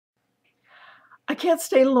I can't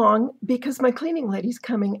stay long because my cleaning lady's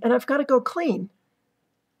coming and I've got to go clean.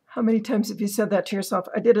 How many times have you said that to yourself?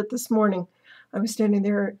 I did it this morning. I was standing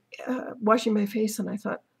there washing my face and I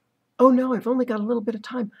thought, oh no, I've only got a little bit of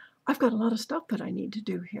time. I've got a lot of stuff that I need to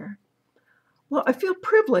do here. Well, I feel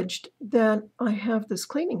privileged that I have this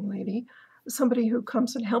cleaning lady, somebody who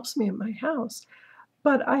comes and helps me in my house.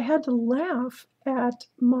 But I had to laugh at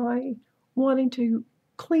my wanting to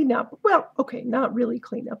clean up. Well, okay, not really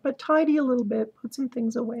clean up, but tidy a little bit, put some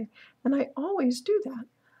things away. And I always do that.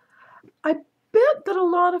 I bet that a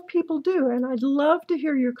lot of people do, and I'd love to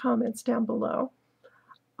hear your comments down below.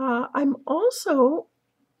 I'm also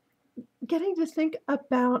getting to think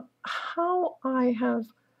about how I have,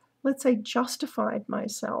 let's say, justified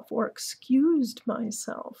myself or excused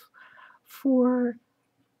myself for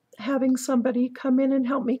having somebody come in and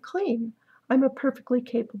help me clean. I'm a perfectly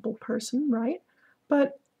capable person, right?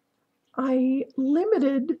 But I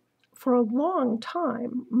limited for a long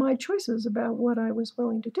time my choices about what I was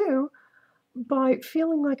willing to do by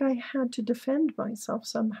feeling like I had to defend myself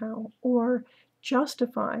somehow or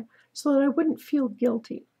justify so that I wouldn't feel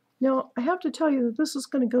guilty. Now, I have to tell you that this is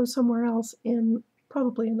going to go somewhere else in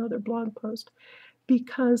probably another blog post,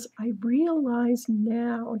 because I realize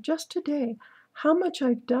now, just today, how much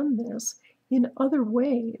I've done this in other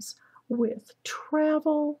ways, with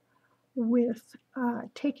travel, with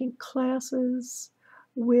taking classes,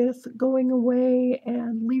 with going away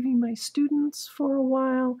and leaving my students for a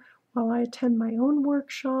while I attend my own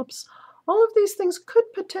workshops. All of these things could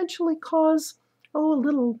potentially cause, a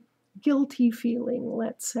little guilty feeling,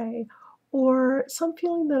 let's say, or some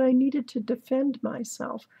feeling that I needed to defend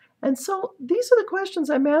myself. And so these are the questions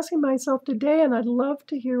I'm asking myself today, and I'd love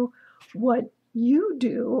to hear what you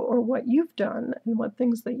do or what you've done and what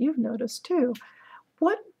things that you've noticed too.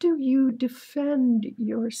 What do you defend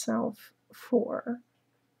yourself for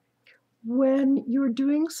when you're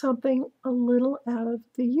doing something a little out of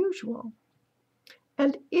the usual?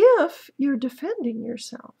 And if you're defending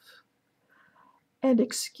yourself and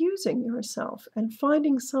excusing yourself and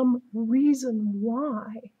finding some reason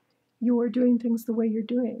why you are doing things the way you're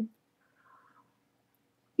doing,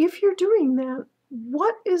 if you're doing that,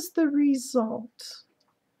 what is the result?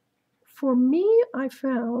 For me, I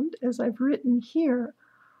found, as I've written here,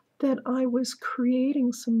 that I was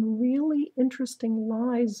creating some really interesting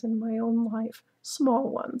lies in my own life, small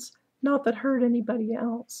ones, not that hurt anybody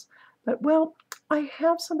else. But, well, I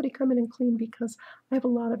have somebody come in and clean because I have a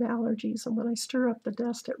lot of allergies, and when I stir up the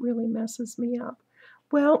dust, it really messes me up.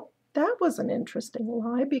 Well, that was an interesting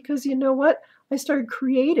lie, because you know what? I started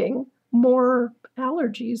creating more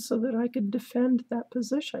allergies so that I could defend that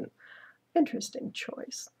position. Interesting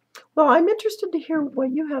choice. Well, I'm interested to hear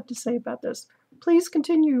what you have to say about this. Please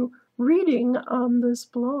continue reading on this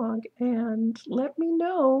blog and let me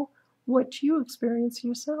know what you experience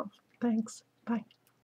yourself. Thanks. Bye.